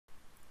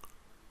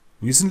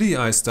Recently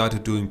I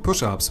started doing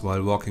push-ups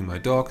while walking my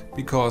dog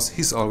because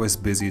he's always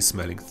busy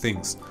smelling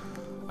things.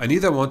 I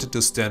neither wanted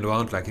to stand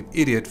around like an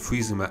idiot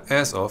freezing my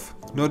ass off,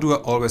 nor do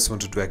I always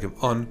want to drag him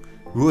on,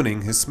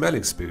 ruining his smell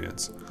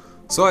experience.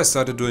 So I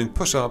started doing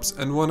push-ups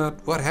and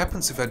wondered what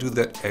happens if I do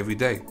that every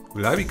day.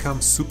 Will I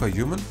become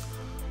superhuman?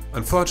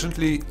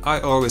 Unfortunately, I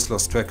always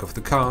lost track of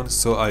the count,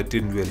 so I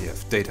didn't really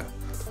have data.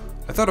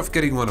 I thought of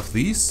getting one of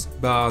these,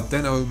 but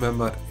then I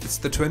remembered it's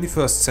the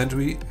 21st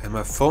century and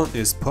my phone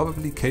is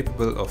probably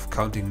capable of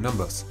counting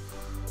numbers.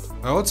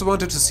 I also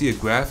wanted to see a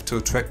graph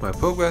to track my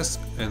progress,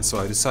 and so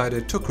I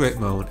decided to create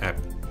my own app.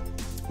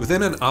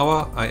 Within an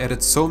hour I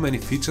added so many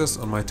features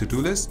on my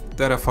to-do list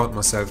that I found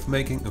myself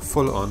making a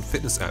full-on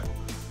fitness app.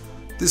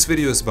 This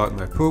video is about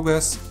my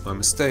progress, my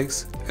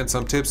mistakes and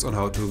some tips on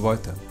how to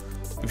avoid them.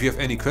 If you have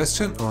any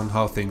question on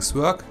how things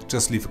work,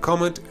 just leave a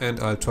comment and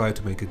I'll try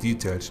to make a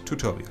detailed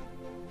tutorial.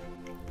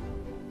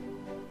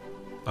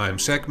 I'm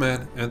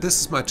Shackman and this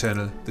is my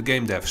channel, The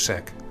Game Dev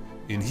Shack.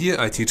 In here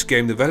I teach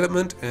game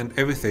development and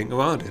everything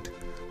around it.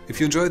 If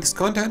you enjoy this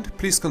content,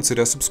 please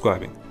consider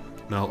subscribing.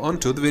 Now on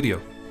to the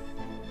video.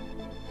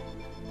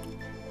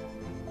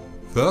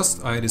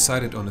 First I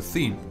decided on a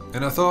theme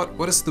and I thought,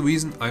 what is the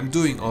reason I'm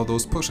doing all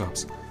those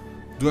push-ups?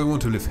 Do I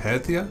want to live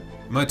healthier?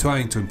 Am I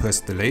trying to impress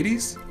the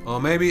ladies? Or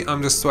maybe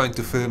I'm just trying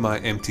to fill my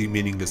empty,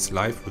 meaningless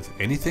life with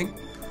anything?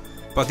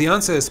 But the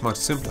answer is much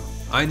simpler.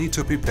 I need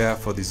to prepare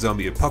for the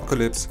zombie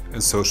apocalypse,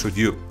 and so should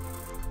you.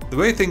 The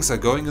way things are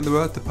going in the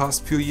world the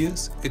past few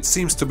years, it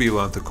seems to be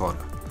around the corner.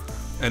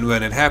 And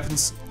when it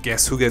happens,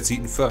 guess who gets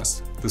eaten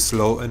first? The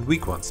slow and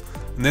weak ones.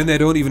 And then they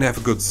don't even have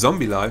a good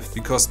zombie life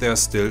because they are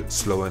still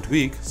slow and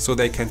weak, so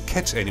they can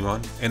catch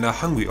anyone and are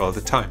hungry all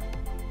the time.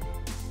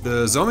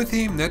 The zombie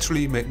theme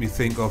naturally made me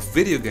think of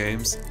video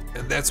games,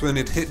 and that's when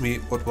it hit me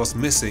what was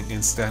missing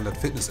in standard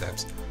fitness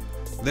apps.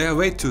 They are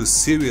way too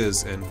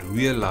serious and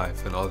real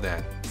life and all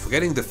that,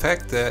 forgetting the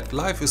fact that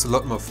life is a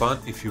lot more fun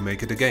if you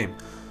make it a game.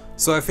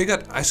 So I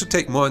figured I should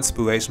take more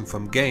inspiration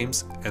from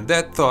games, and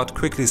that thought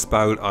quickly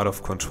spiraled out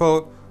of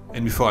control,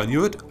 and before I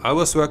knew it, I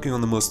was working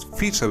on the most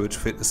feature-rich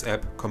fitness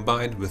app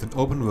combined with an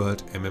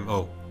open-world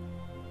MMO.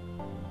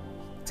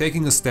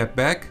 Taking a step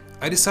back,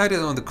 I decided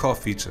on the core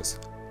features: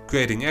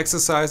 creating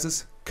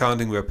exercises,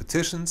 counting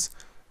repetitions,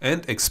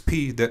 and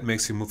XP that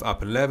makes you move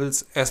up in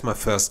levels as my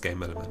first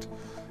game element.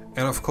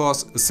 And of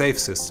course a save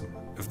system.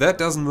 If that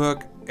doesn't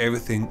work,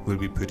 everything will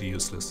be pretty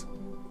useless.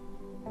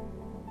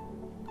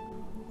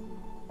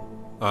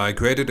 I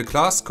created a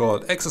class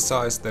called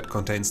Exercise that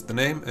contains the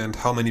name and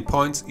how many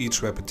points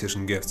each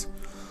repetition gives.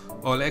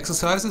 All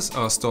exercises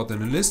are stored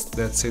in a list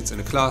that sits in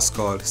a class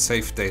called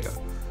Save Data.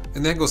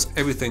 And there goes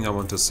everything I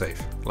want to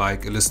save,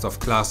 like a list of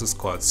classes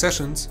called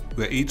Sessions,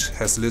 where each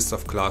has a list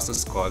of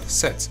classes called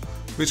Sets,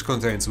 which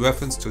contains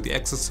reference to the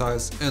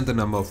exercise and the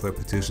number of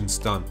repetitions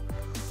done.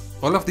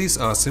 All of these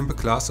are simple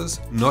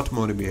classes, not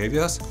model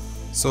behaviors,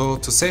 so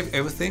to save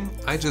everything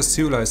I just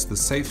serialized the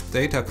saved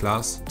data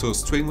class to a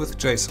string with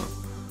JSON.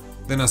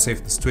 Then I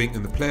save the string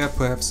in the player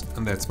paths,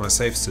 and that's my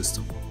save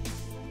system.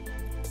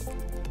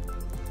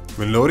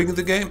 When loading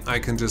the game I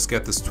can just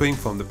get the string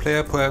from the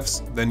player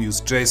paths, then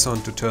use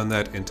JSON to turn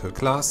that into a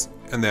class,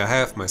 and there I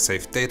have my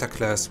saved data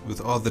class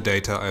with all the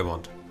data I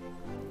want.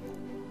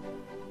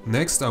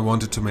 Next I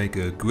wanted to make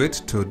a grid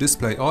to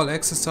display all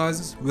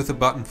exercises with a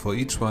button for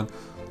each one,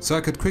 so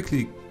I could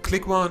quickly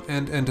click one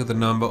and enter the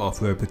number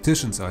of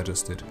repetitions I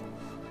just did.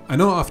 I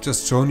know I've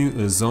just shown you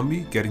a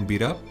zombie getting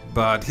beat up,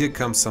 but here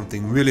comes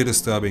something really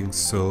disturbing,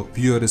 so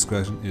viewer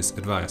discretion is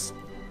advised.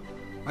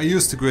 I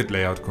used the grid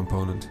layout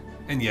component,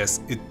 and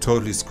yes, it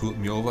totally screwed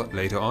me over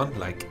later on,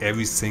 like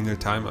every single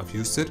time I've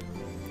used it.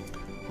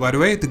 By the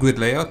way, the grid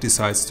layout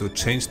decides to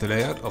change the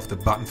layout of the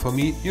button for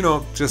me,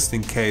 just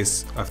in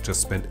case I've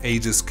just spent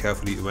ages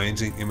carefully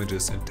arranging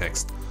images and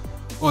text.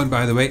 Oh, and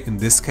by the way, in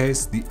this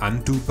case, the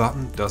undo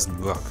button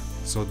doesn't work,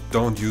 so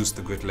don't use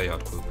the grid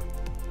layout group.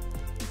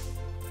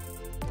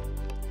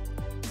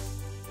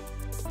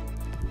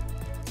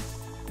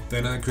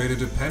 Then I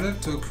created a panel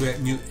to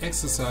create new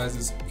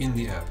exercises in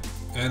the app,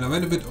 and I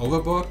went a bit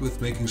overboard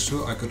with making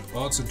sure I could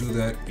also do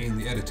that in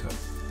the editor.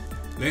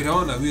 Later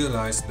on I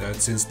realized that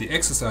since the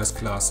exercise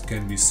class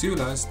can be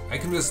serialized, I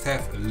can just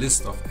have a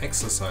list of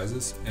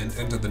exercises and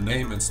enter the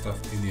name and stuff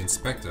in the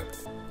inspector.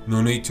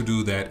 No need to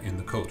do that in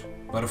the code.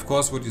 But of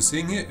course what you're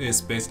seeing here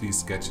is basically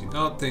sketching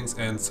out things,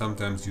 and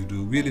sometimes you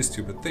do really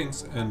stupid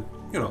things and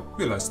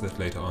realize that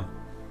later on.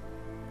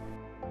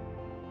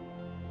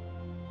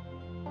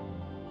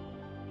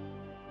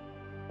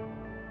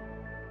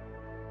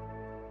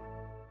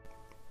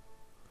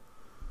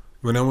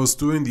 When I was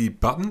doing the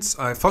buttons,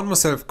 I found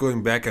myself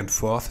going back and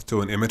forth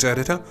to an image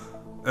editor,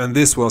 and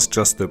this was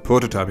just the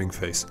prototyping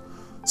phase.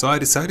 So I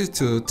decided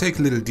to take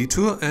a little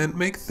detour and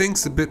make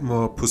things a bit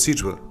more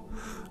procedural.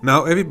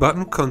 Now every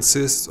button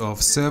consists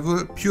of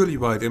several purely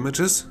white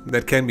images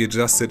that can be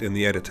adjusted in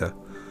the editor.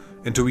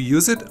 And to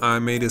reuse it, I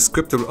made a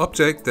scriptable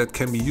object that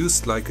can be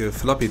used like a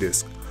floppy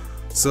disk.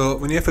 So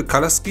when you have a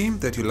color scheme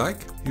that you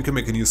like, you can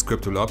make a new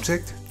scriptable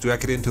object,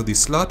 drag it into the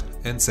slot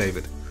and save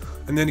it.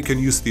 and then you can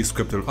use the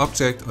scriptable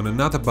object on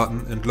another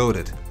button and load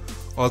it.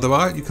 All the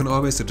while you can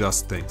always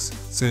adjust things.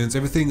 Since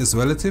everything is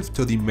relative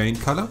to the main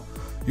color,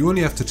 you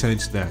only have to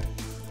change that.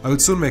 I will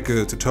soon make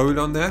a tutorial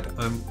on that.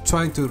 I'm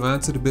trying to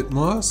advance it a bit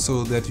more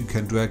so that you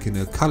can drag in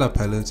a color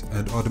palette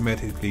and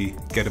automatically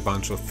get a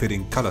bunch of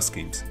fitting color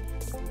schemes.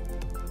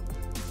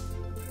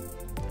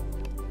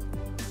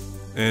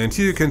 And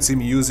here you can see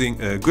me using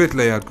a grid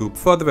layout group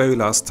for the very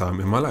last time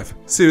in my life.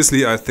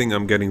 Seriously, I think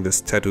I'm getting this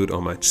tattooed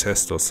on my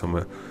chest or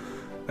somewhere.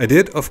 I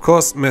did, of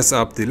course, mess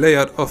up the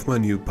layout of my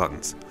new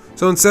buttons.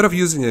 So instead of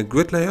using a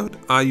grid layout,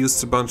 I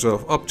used a bunch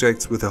of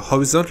objects with a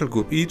horizontal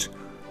group each,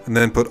 and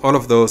then put all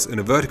of those in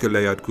a vertical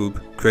layout group,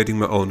 creating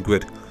my own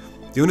grid.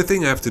 The only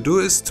thing I have to do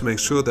is to make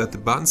sure that the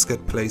buttons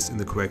get placed in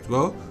the correct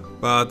row,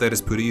 but that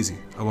is pretty easy.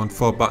 I want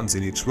 4 buttons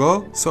in each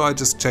row, so I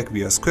just check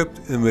via script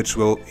in which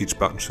row each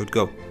button should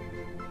go.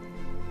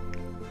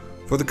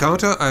 For the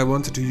counter, I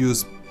wanted to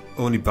use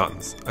only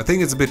buttons. I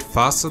think it's a bit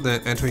faster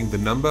than entering the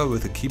number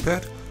with a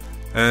keypad,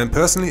 and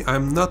personally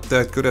I'm not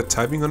that good at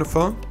typing on a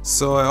phone,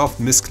 so I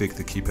often misclick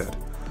the keypad.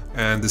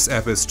 And this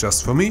app is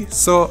just for me,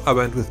 so I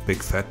went with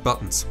big fat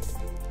buttons.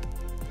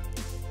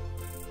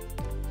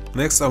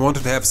 Next, I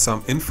wanted to have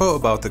some info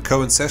about the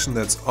current session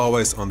that's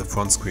always on the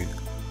front screen.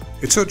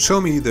 It should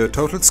show me the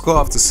total score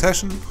of the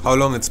session, how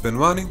long it's been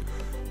running,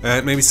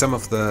 and maybe some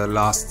of the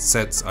last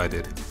sets I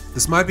did.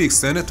 This might be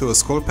extended to a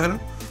scroll panel,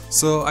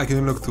 so I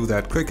can look through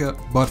that quicker,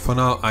 but for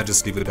now I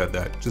just leave it at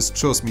that. Just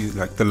shows me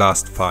like the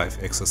last 5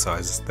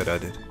 exercises that I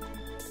did.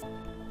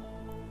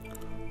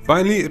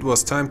 Finally, it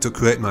was time to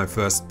create my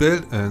first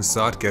build and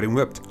start getting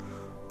whipped.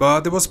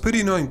 But there was a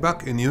pretty annoying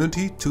bug in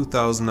Unity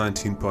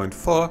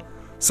 2019.4,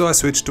 so I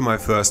switched to my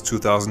first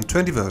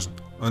 2020 version.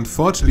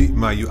 Unfortunately,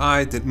 my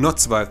UI did not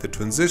survive the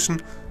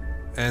transition,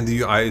 and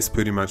the UI is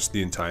pretty much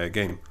the entire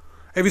game.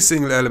 Every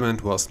single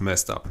element was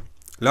messed up.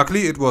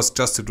 Luckily, it was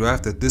just a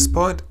draft at this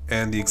point,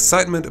 and the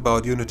excitement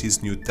about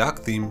Unity's new dark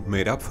theme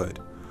made up for it.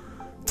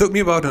 It took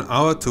me about an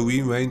hour to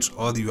rearrange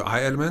all the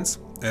UI elements,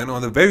 and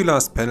on the very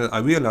last panel I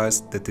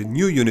realized that the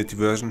new Unity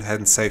version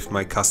hadn't saved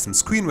my custom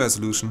screen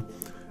resolution,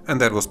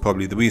 and that was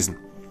probably the reason.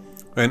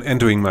 When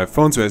entering my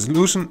phone's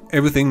resolution,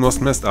 everything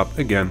was messed up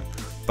again,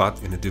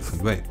 but in a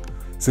different way.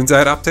 Since I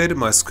had updated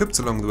my scripts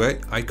along the way,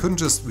 I couldn't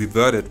just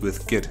revert it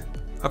with Git.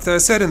 After I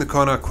sat in the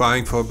corner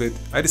crying for a bit,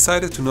 I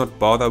decided to not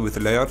bother with the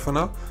layout for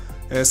now,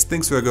 as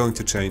things were going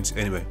to change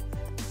anyway.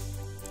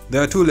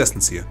 There are 2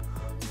 lessons here.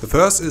 The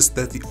first is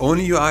that the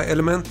only UI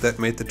element that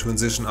made the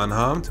transition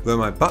unharmed were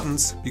my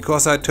buttons,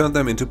 because I turned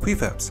them into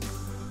prefabs.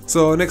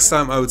 So next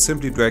time I would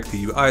simply drag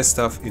the UI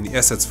stuff in the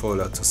assets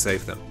folder to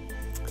save them.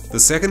 The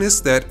second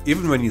is that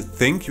even when you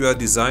think you are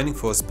designing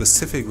for a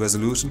specific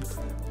resolution,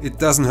 it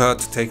doesn't hurt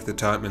to take the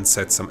time and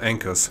set some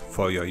anchors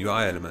for your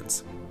UI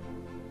elements.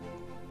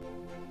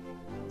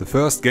 The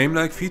first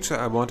game-like feature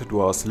I wanted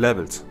was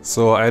levels,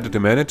 so I added a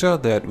manager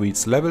that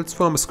reads levels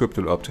from a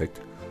scriptable object.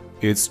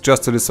 It's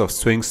just a list of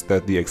strings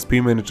that the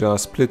XP manager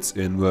splits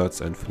in words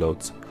and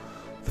floats.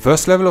 The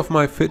first level of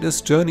my fitness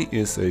journey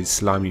is a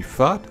slimy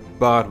fart,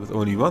 but with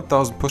only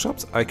 1000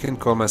 push-ups I can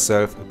call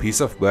myself a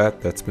piece of bread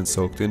that's been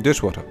soaked in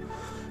dishwater.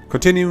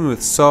 Continuing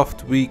with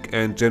soft, weak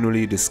and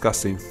generally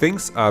disgusting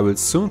things, I will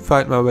soon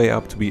find my way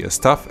up to be as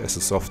tough as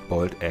a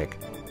soft-boiled egg.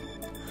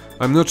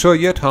 I'm not sure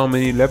yet how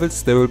many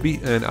levels there will be,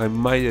 and I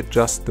might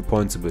adjust the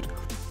points a bit.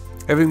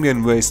 Having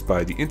been raised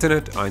by the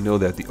internet, I know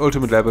that the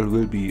ultimate level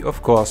will be,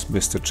 of course,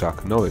 Mr.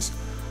 Chuck Norris.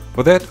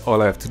 For that,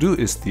 all I have to do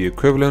is the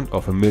equivalent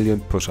of 1,000,000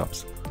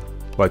 push-ups.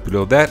 Right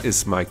below that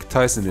is Mike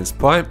Tyson in his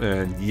prime,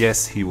 and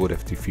yes, he would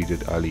have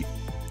defeated Ali.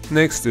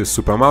 Next is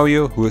Super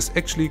Mario, who is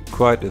actually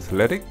quite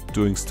athletic,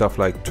 doing stuff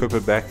like triple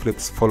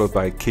backflips followed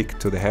by a kick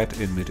to the head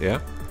in mid-air.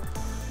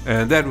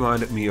 And that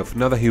reminded me of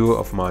another hero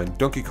of mine,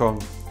 Donkey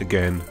Kong,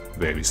 again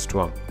very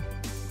strong.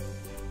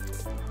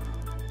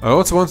 I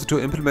also wanted to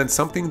implement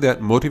something that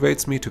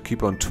motivates me to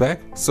keep on track,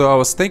 so I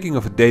was thinking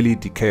of a daily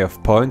decay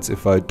of points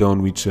if I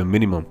don't reach a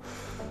minimum.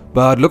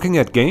 But looking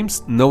at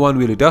games, no one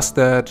really does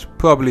that,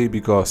 probably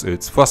because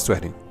it's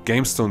frustrating.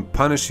 Games don't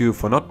punish you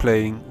for not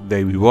playing,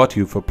 they reward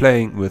you for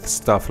playing with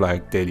stuff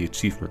like daily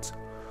achievements.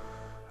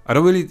 I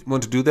don't really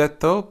want to do that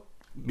though,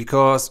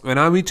 because when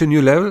I reach a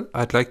new level,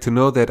 I'd like to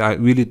know that I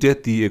really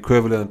did the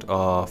equivalent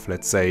of,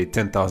 let's say,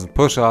 10,000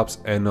 push-ups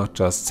and not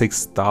just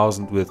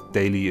 6,000 with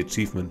daily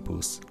achievement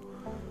boosts.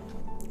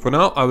 For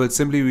now, I will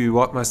simply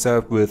reward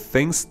myself with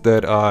things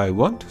that I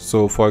want.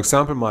 So for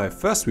example, my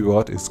first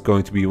reward is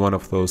going to be one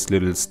of those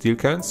little steel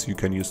cans you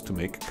can use to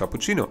make a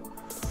cappuccino.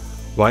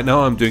 Right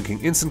now I'm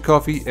drinking instant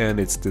coffee and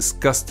it's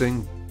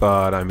disgusting,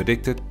 but I'm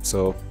addicted,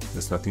 so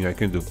there's nothing I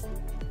can do.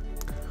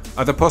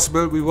 Other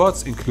possible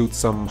rewards include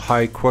some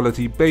high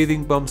quality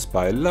bathing bombs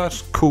by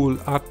Lush, cool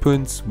art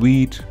prints,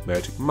 weed,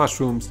 magic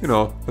mushrooms, you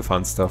know, the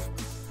fun stuff.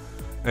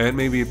 And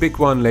maybe a big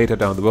one later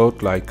down the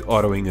road, like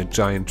ordering a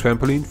giant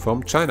trampoline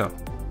from China.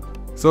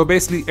 So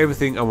basically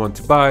everything I want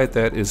to buy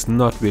that is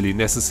not really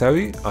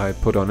necessary, I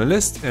put on a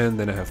list and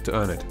then I have to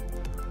earn it.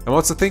 I'm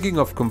also thinking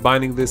of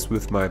combining this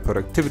with my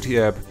productivity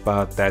app,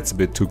 but that's a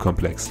bit too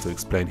complex to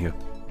explain here.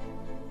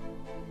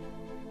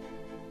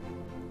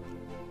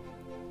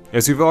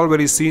 As you've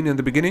already seen in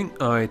the beginning,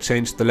 I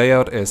changed the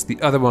layout as the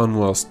other one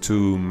was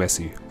too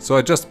messy. So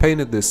I just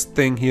painted this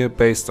thing here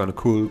based on a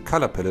cool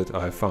color palette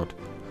I found.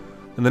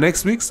 In the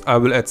next weeks I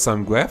will add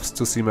some graphs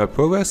to see my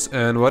progress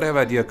and whatever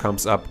idea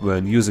comes up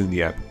when using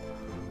the app.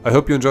 I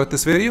hope you enjoyed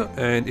this video,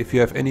 and if you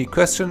have any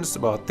questions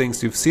about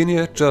things you've seen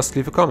here, just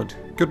leave a comment.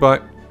 Goodbye.